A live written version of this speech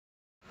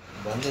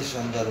भन्ने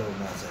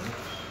सन्दर्भमा चाहिँ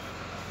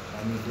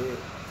हामीले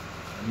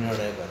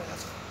निर्णय गरेका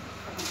छौँ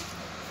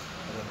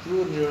र त्यो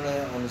निर्णय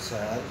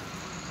अनुसार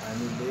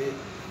हामीले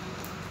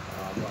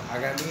अब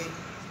आगामी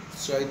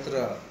चैत्र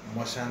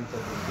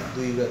मसान्तदेखि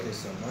 2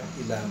 गतेसम्म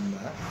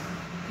इलाममा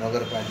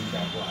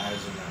नगरपालिकाको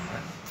आयोजनामा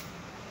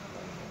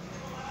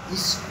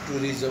इस्ट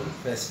टुरिज्म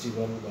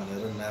फेस्टिभल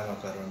भनेर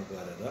नामाकरण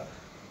गरेर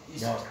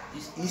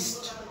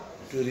इस्ट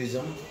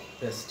टुरिज्म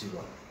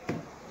फेस्टिभल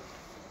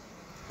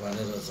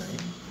भनेर चाहिँ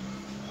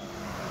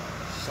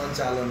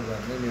सञ्चालन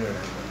गर्ने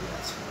निर्णय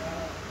गरिएको छ।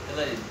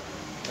 यसलाई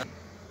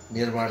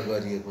निर्माण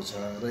गरिएको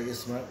छ र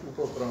यसमा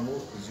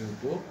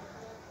उपप्रमुखज्यूको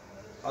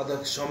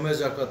अध्यक्ष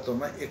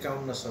संयोजकत्वमा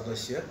 51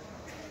 सदस्य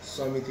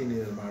समिति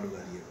निर्माण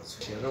गरिएको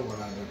छ र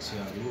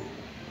वडाध्यक्षहरू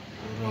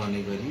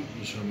रहने गरी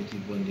यो समिति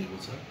बनिएको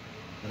छ।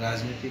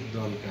 राजनीतिक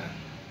दलका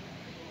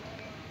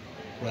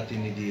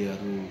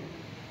प्रतिनिधिहरू,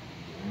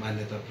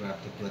 मान्यता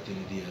प्राप्त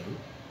प्रतिनिधिहरू,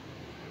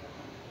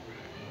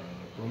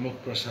 प्रमुख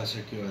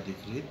प्रशासकीय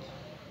अधिकृत,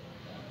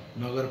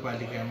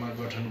 नगरपालिकामा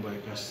गठन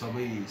भएका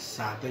सबै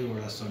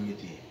 7वटा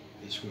समिति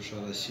यसको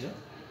सदस्य,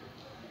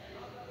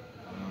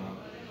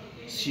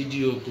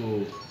 सीडीओ को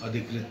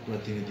अधिकृत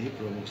प्रतिनिधि,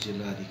 प्रमुख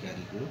जिल्ला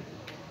अधिकारीको,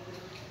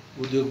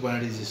 उद्योग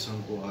वाणिज्य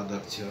संघको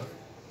अध्यक्ष,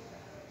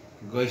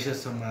 गैसा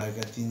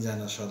समाजका 3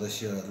 जना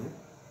सदस्यहरू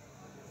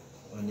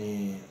अनि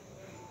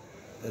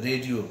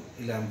रेडियो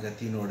इलामका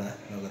 3वटा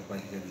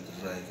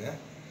नगरपालिकाभित्र रहेका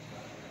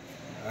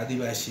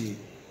आदिवासी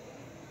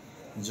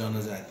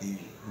जनजाति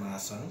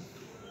महासंघ,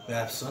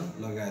 प्याप्सन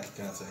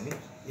लगायतका चाहिँ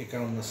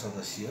 51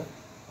 सदस्य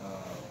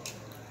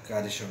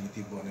कार्य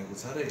समिति बनेको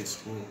छ र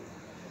यसको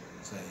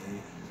चाहिँ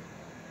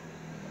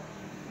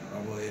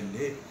अब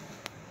यसले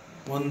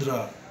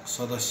 15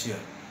 सदस्य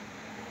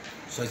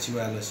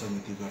सचिवालय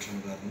समिति गठन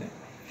गर्ने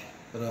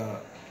र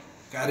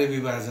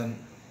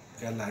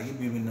कार्यविभाजनका लागि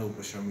विभिन्न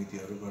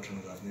उपसमितिहरू गठन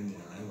गर्ने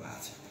निर्णय भएको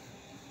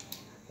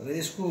छ र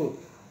यसको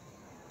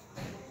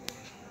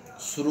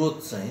स्रोत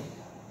चाहिँ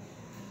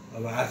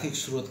अब आर्थिक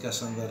स्रोतका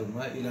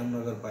सन्दर्भमा इलाम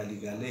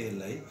नगरपालिकाले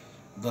यसलाई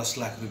 10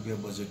 लाख रुपैयाँ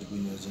बजेट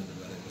विनियोजन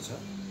गरेको छ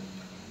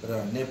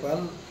र नेपाल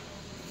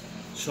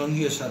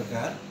सङ्घीय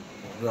सरकार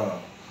र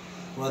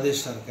प्रदेश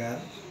सरकार,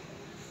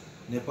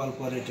 नेपाल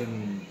पर्यटन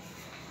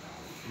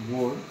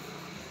बोर्ड,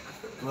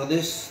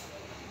 प्रदेश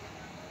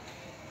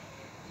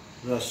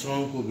र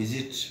श्रमको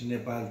भिजिट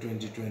नेपाल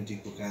 2020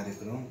 को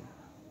कार्यक्रम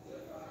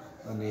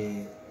अनि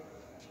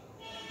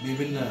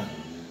विभिन्न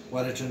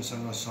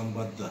पर्यटनसँग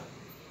सम्बद्ध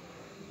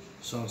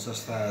सङ्घ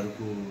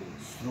संस्थाहरूको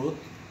स्रोत,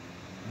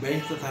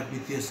 बैंक तथा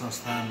वित्तीय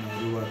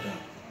संस्थानहरूबाट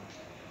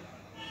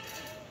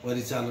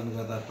परिचालन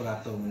गर्दा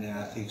प्राप्त हुने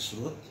आर्थिक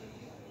स्रोत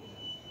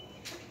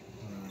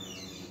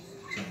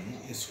चाहिँ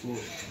यसको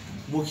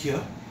मुख्य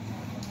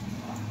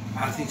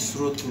आर्थिक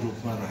स्रोतको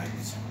रूपमा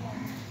रहेको छ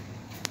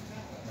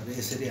र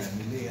यसरी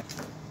हामीले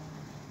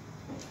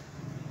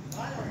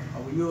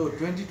अब यो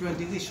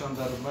 2020 कै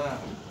सन्दर्भमा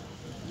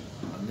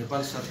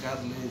नेपाल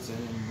सरकारले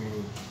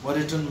चाहिँ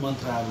पर्यटन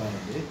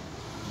मन्त्रालयले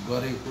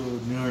गरेको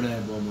निर्णय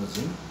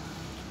बमोजिम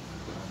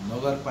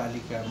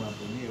नगरपालिकामा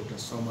पनि एउटा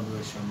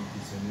समन्वय समिति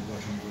चाहिँ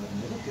गठन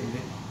गर्ने र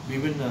त्यसले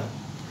विभिन्न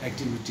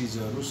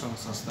एक्टिभिटिजहरू सङ्घ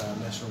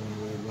संस्थाहरूलाई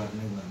समन्वय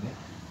गर्ने भन्ने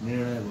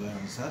निर्णय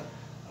भएअनुसार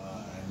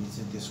हामी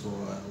चाहिँ त्यसको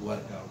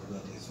वर्कआउट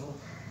गर्दैछौँ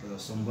र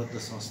सम्बद्ध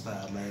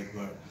संस्थाहरूलाई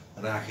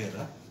राखेर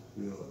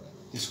यो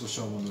त्यसको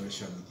समन्वय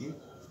समिति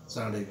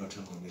चाँडै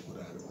गठन हुने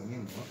कुराहरू पनि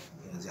म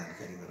यहाँ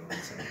जानकारी गराउन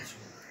चाहन्छु।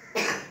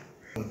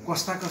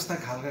 कस्ता कस्ता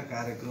खालका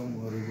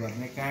कार्यक्रमहरू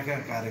गर्ने,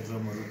 कहाँ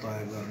कार्यक्रमहरू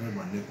तय गर्ने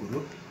भन्ने कुरो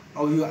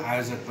अब यो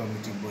आयोजक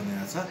कमिटी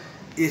बनेको छ।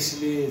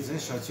 यसले चाहिँ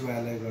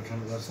सचिवालय गठन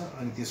गर्छ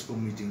अनि त्यसको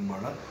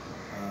मिटिङबाट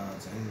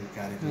चाहिँ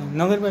कार्यक्रम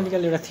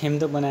नगरपालिकाले एउटा थेम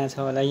त बनाएको छ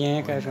होला,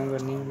 यहाँ कार्यक्रम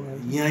गर्ने,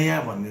 यहाँ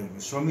भन्ने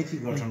समिति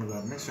गठन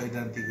गर्ने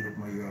सैद्धान्तिक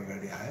रूपमा यो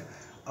अगाडि आयो।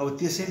 अब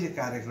त्यसैले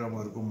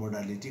कार्यक्रमहरूको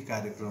मोडालिटी,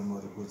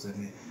 कार्यक्रमहरूको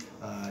चाहिँ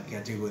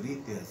क्याटेगोरी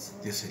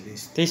त्यसैले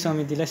त्यही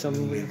समितिलाई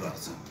सबैले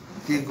गर्छ।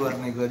 त्यो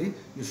गर्ने गरी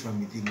यो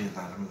समिति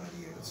निर्धारण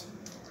गरिएको छ।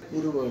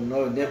 पूर्व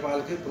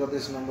नेपालकै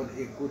प्रदेश नम्बर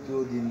 1 को त्यो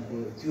दिनको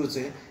त्यो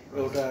चाहिँ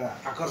एउटा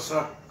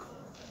आकर्षक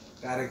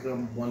कार्यक्रम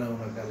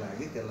बनाउनका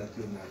लागि त्यसलाई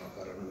त्यो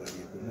नामाकरण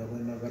गरिएको। नभए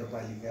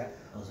नगरपालिका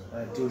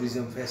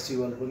टुरिज्म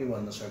फेस्टिभल पनि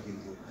भन्न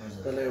सकिन्थ्यो।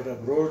 त्यसलाई एउटा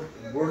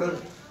ब्रोडर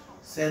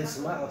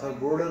सेन्समा अथवा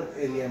ब्रोडर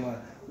एरियामा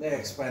नै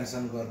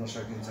एक्सपेन्सन गर्न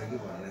सकिन्छ कि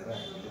भनेर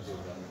हामीले त्यो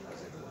गर्न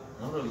खोजेको।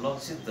 हाम्रो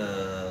लक्षित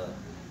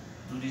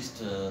टुरिस्ट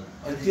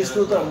अनि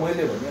त्यस्तो त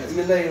मैले भने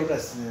यसलाई एउटा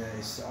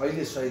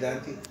अहिले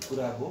सैद्धान्तिक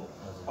कुरा हो।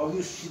 अब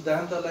यो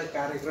सिद्धान्तलाई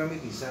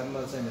कार्यक्रमिक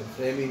हिसाबमा चाहिँ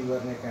फ्रेमिङ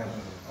गर्ने काम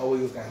अब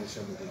यो कार्य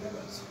समितिले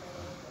गर्छ।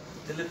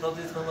 त्यसले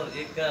प्रदेश नम्बर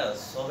 1 का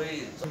सबै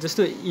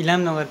जस्तो इलाम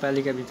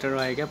नगरपालिकाभित्र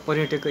रहेका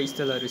पर्यटक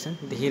स्थलहरू छन्,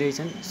 धेरै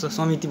छन्,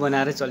 समिति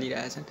बनाएर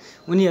चलिरहेछन्।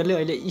 उनीहरूले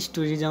अहिले इस्ट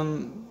टुरिज्म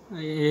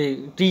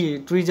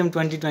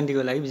 2020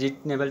 को लागि, भिजिट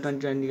नेपाल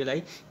 2020 को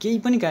लागि केही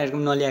पनि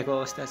कार्यक्रम नल्याएको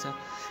अवस्था छ।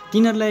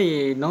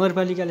 तिनीहरूलाई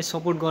नगरपालिकाले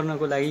सपोर्ट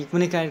गर्नको लागि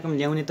कुनै कार्यक्रम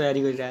ल्याउने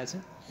तयारी गरिरहेछ।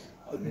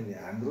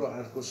 हाम्रो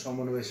अर्को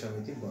समन्वय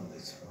समिति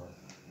बन्दैछ।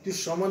 त्यो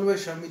समन्वय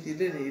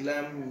समितिले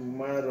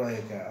इलाममा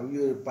रहेका अब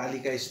यो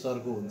पालिका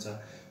स्तरको हुन्छ,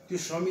 त्यो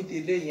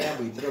समितिले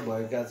यहाँभित्र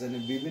भएका चाहिँ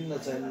विभिन्न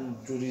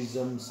चाहिँ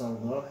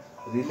टुरिज्मसँग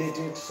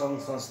रिलेटेड सङ्घ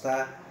संस्था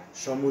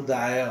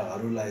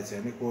समुदायहरूलाई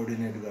चाहिँ नि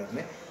कोअर्डिनेट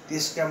गर्ने,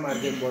 त्यसका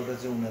माध्यमबाट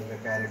चाहिँ उनीहरूका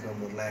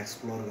कार्यक्रमहरूलाई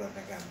एक्सप्लोर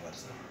गर्ने काम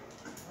गर्छ।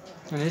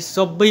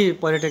 सबै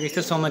पर्यटक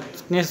स्थल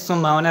समात्ने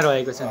सम्भावना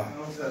रहेको छ।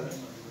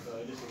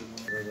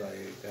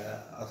 रहेका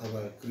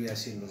अथवा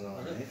क्रियाशील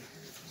रहने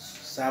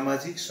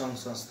सामाजिक सङ्घ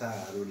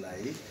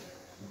संस्थाहरूलाई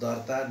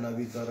दर्ता,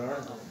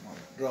 नवीकरण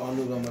र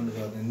अनुगमन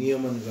गर्ने,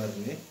 नियमन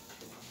गर्ने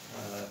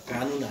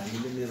कानुन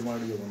हामीले निर्माण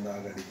योभन्दा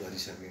अगाडि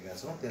गरिसकेका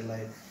छौँ।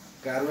 त्यसलाई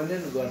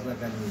कार्यान्वयन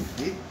गर्नका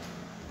निम्ति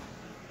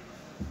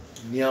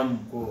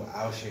नियमको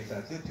आवश्यकता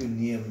थियो, त्यो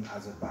नियम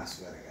आज पास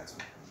गरेका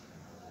छौँ।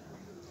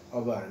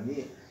 अब हामी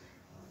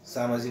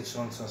सामाजिक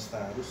सङ्घ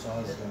संस्थाहरू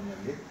सहज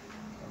ढङ्गले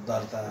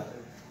दर्ता,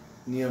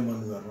 नियमन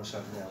गर्न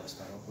सक्ने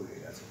अवस्थामा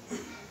पुगेका छौँ।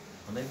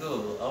 भनेको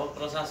अब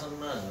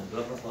प्रशासनमा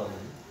गर्न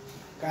पर्दैन,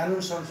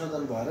 कानुन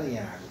संशोधन भएर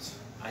यहाँ आएको छ।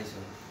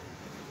 आइसक्यो।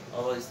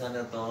 अब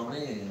स्थानीय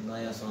तहमै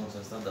नयाँ सङ्घ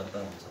संस्था दर्ता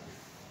हुन्छ।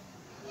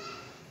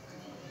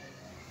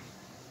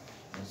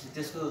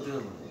 त्यसको त्यो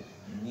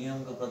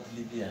नियमको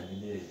प्रतिलिपि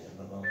हामीले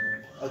हेर्न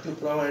पाउँछौँ। त्यो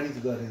प्रमाणित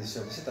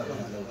गरिसकेपछि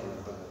तपाईँहरूलाई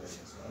उपलब्ध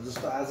गरिसक्छ।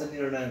 जस्तो आज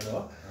निर्णय भयो,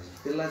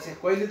 त्यसलाई चाहिँ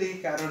कहिलेदेखि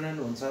कार्यान्वयन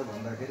हुन्छ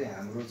भन्दाखेरि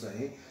हाम्रो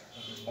चाहिँ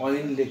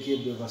ऐनले के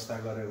व्यवस्था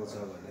गरेको छ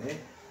भने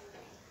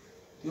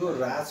त्यो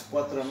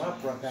राजपत्रमा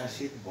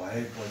प्रकाशित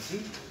भएपछि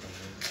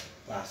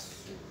पास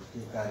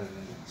त्यो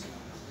कार्यान्वयन हुन्छ।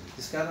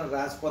 त्यसकारण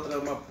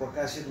राजपत्रमा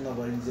प्रकाशित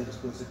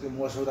नभइन्जेलको चाहिँ त्यो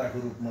मसौदाको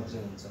रूपमा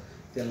चाहिँ हुन्छ,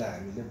 त्यसलाई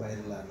हामीले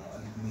बाहिर लान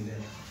अलिक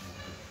मिलेन।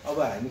 अब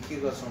हामी के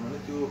गर्छौँ भने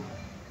त्यो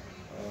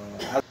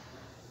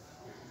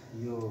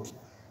यो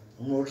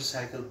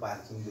मोटरसाइकल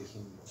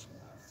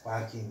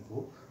पार्किङको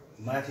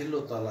माथिल्लो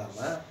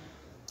तलामा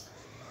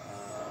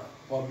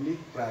पब्लिक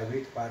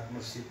प्राइभेट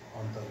पार्टनरसिप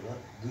अन्तर्गत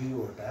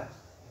 2वटा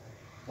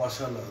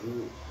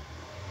पसलहरूलाई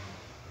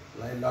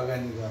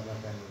लगानी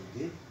गर्नका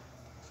निम्ति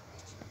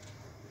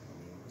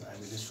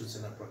हामीले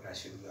सूचना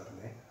प्रकाशित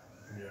गर्ने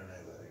निर्णय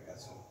गरेका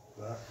छौँ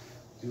र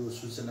त्यो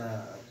सूचना,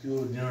 त्यो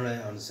निर्णय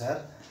अनुसार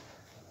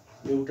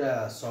एउटा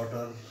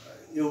सटर,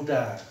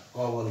 एउटा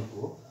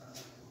कवलको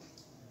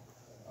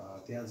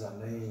त्यहाँ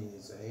झन्डै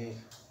चाहिँ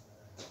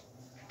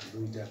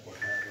 2टा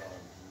कोठा र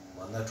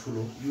भन्दा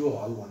ठुलो, यो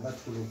हलभन्दा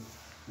ठुलो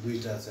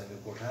 2टा चाहिँ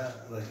कोठा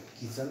र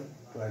किचन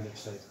टोयलेट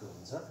सहितको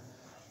हुन्छ।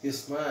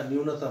 त्यसमा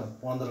न्यूनतम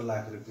 15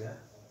 लाख रुपियाँ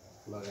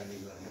लगानी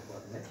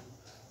गर्नुपर्ने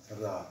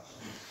र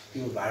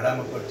त्यो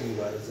भाडामा कट्टी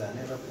भएर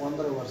जाने र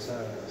 15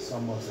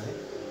 वर्षसम्म चाहिँ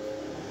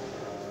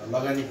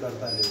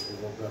लगानीकर्ताले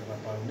उपभोग गर्न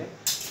पाउने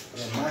र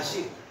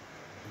मासिक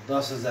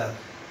 10,000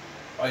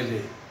 अहिले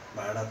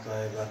भाडा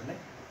तय गर्ने,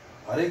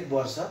 हरेक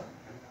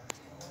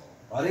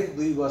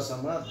 2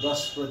 वर्षमा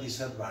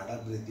 10% भाडा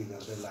वृद्धि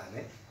गर्दै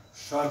लाने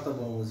शर्त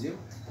बमोजिम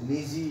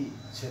निजी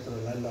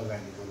क्षेत्रलाई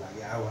लगानीको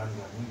लागि आह्वान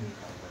गर्ने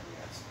निर्णय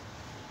गरिएको छ।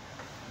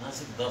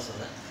 मासिक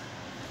 10,000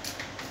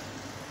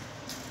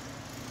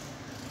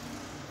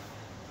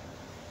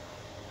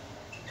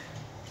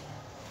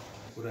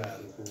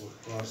 कुराहरूको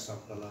कर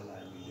सङ्कलन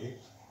हामीले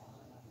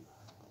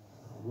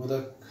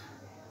बोधक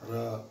र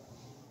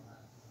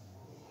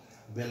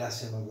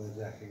बेलासेमा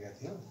गरिराखेका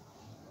थियौँ।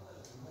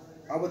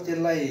 अब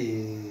त्यसलाई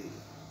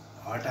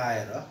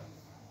हटाएर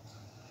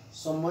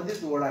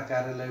सम्बन्धित वडा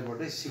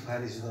कार्यालयबाटै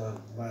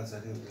सिफारिसमा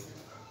चाहिँ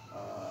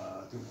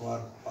त्यो कर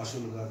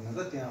असुल गर्ने र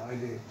त्यहाँ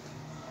अहिले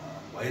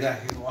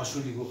भइराखेको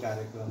असुलीको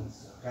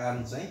काम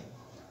चाहिँ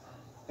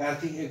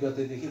कार्तिक 1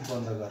 गतेदेखि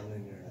बन्द गर्ने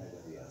निर्णय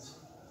गरिएको छ।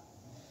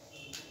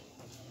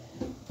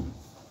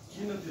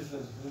 किन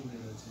त्यसलाई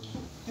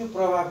त्यो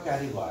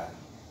प्रभावकारी भएन।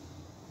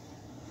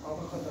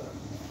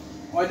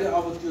 अहिले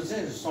अब त्यो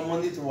चाहिँ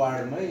सम्बन्धित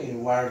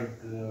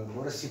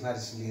वार्डबाट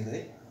सिफारिस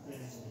लिँदै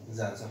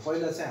जान्छ।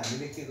 पहिला चाहिँ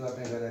हामीले के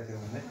गर्ने गरेका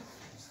थियौँ भने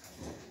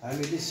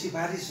हामीले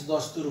सिफारिस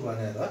दस्तुर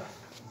भनेर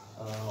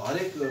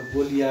हरेक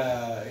गोलिया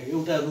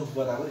एउटा रुख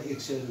बराबर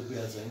 100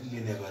 रुपियाँ चाहिँ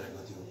लिने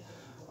गरेको थियो।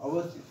 अब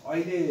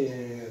अहिले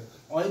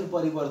ऐन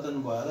परिवर्तन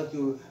भएर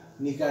त्यो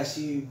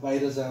निकासी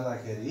बाहिर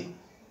जाँदाखेरि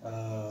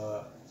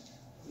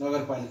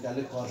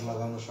नगरपालिकाले कर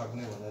लगाउन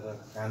सक्ने भनेर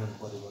कानुन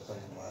परिवर्तन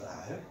भएर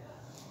आयो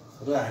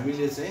र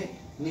हामीले चाहिँ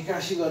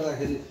निकासी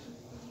गर्दाखेरि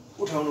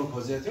उठाउन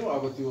खोजेको थियौँ।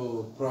 अब त्यो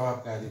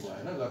प्रभावकारी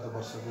भएन। गत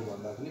वर्षको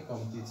भन्दा पनि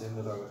कम्ती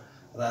चाहिँ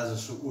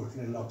राजस्व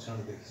उठ्ने लक्षण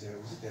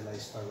देखिसकेपछि त्यसलाई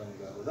स्थगन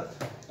गरेर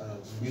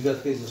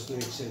विगतकै जस्तो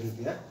 100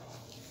 रुपियाँ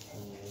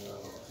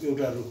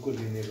एउटा रुखको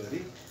लिने गरी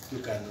त्यो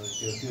कानुन,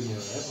 त्यो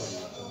निर्णय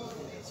परिवर्तन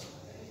गरिएको छ।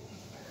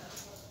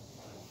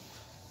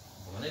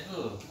 भनेको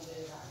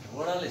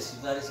वडाले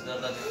सिफारिस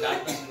गर्दा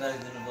काट्न सिफारिस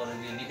दिनु पर्यो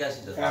कि निकासी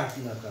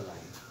काट्नका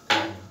लागि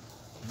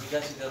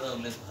निकासी गर्दा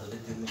उसले फर्दै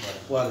तिर्नु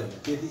परेन।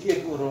 त्यति 1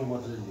 करोड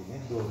मात्रै लिने,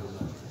 दोहोरो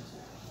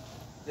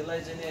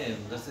त्यसलाई चाहिँ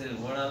नि जस्तै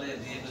वडाले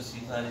दिएको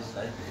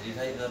सिफारिसलाई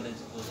भेरिफाई गर्ने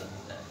चाहिँ को छ?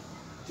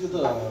 त्यो त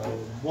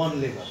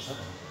वनले गर्छ।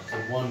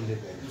 वनले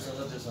त्योसँग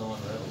त्यो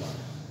समन्वय होला।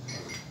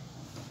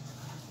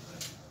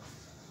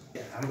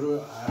 हाम्रो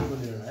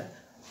निर्णय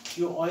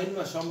त्यो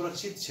ऐनमा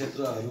संरक्षित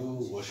क्षेत्रहरू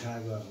घोषणा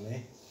गर्ने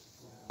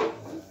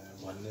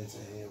भन्ने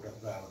चाहिँ एउटा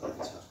प्रावधान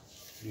छ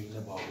विभिन्न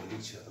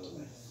भौगोलिक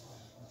क्षेत्रलाई।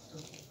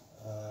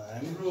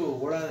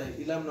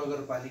 इलाम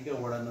नगरपालिका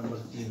वडा नम्बर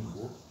 3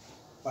 को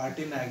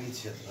पाटेनागी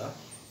क्षेत्र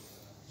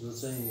जो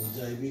चाहिँ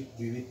जैविक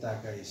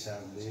विविधताका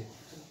हिसाबले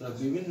र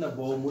विभिन्न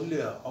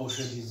बहुमूल्य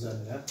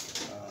औषधिजन्य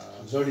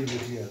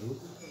जडीबुटीहरू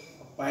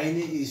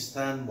पाइने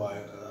स्थान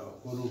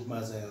भएको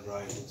रूपमा चाहिँ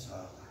रहेको छ।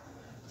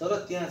 तर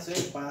त्यहाँ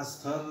चाहिँ 5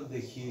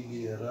 थरदेखि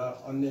लिएर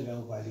अन्य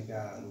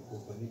गाउँपालिकाहरूको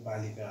पनि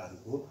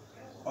पालिकाहरूको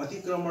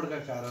अतिक्रमणका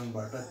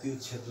कारणबाट त्यो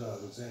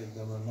क्षेत्रहरू चाहिँ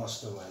एकदमै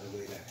नष्ट भएर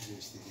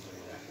गइराखेको स्थिति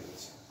भइराखेको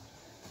छ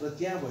र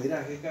त्यहाँ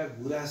भइराखेका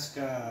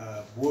गुराँसका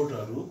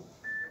बोटहरू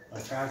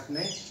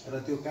काट्ने र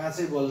त्यो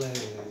काँचै बल्ने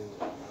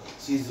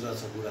चिज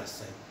रहेछ गुराँस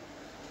चाहिँ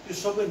त्यो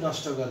सबै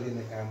नष्ट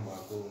गरिदिने काम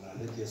भएको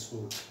हुनाले त्यसको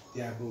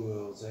त्यहाँको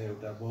चाहिँ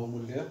एउटा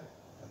बहुमूल्य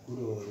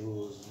कुरोहरू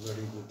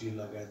जडीबुटी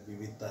लगायत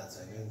विविधता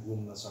चाहिँ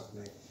गुम्न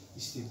सक्ने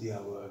स्थिति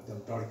अब एकदम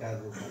टड्का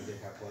रूपमा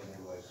देखा पर्ने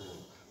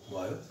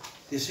भयो।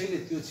 त्यसैले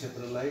त्यो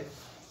क्षेत्रलाई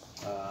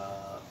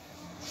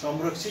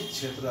संरक्षित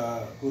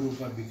क्षेत्रको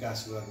रूपमा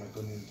विकास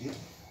गर्नको निम्ति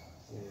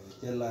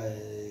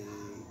त्यसलाई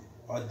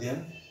अध्ययन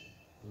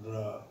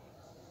र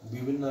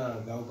विभिन्न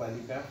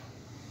गाउँपालिका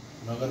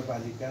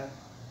नगरपालिका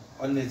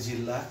अन्य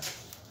जिल्ला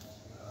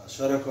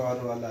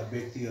सरकारवाला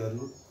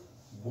व्यक्तिहरू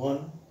वन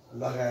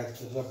लगायत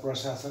र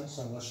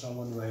प्रशासनसँग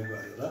समन्वय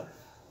गरेर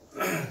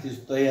त्यो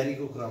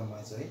तयारीको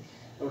क्रममा चाहिँ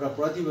एउटा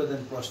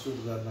प्रतिवेदन प्रस्तुत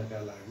गर्नका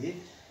लागि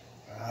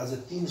आज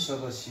 3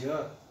 सदस्यीय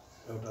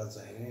एउटा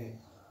चाहिँ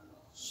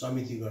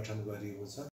समिति गठन गरिएको छ।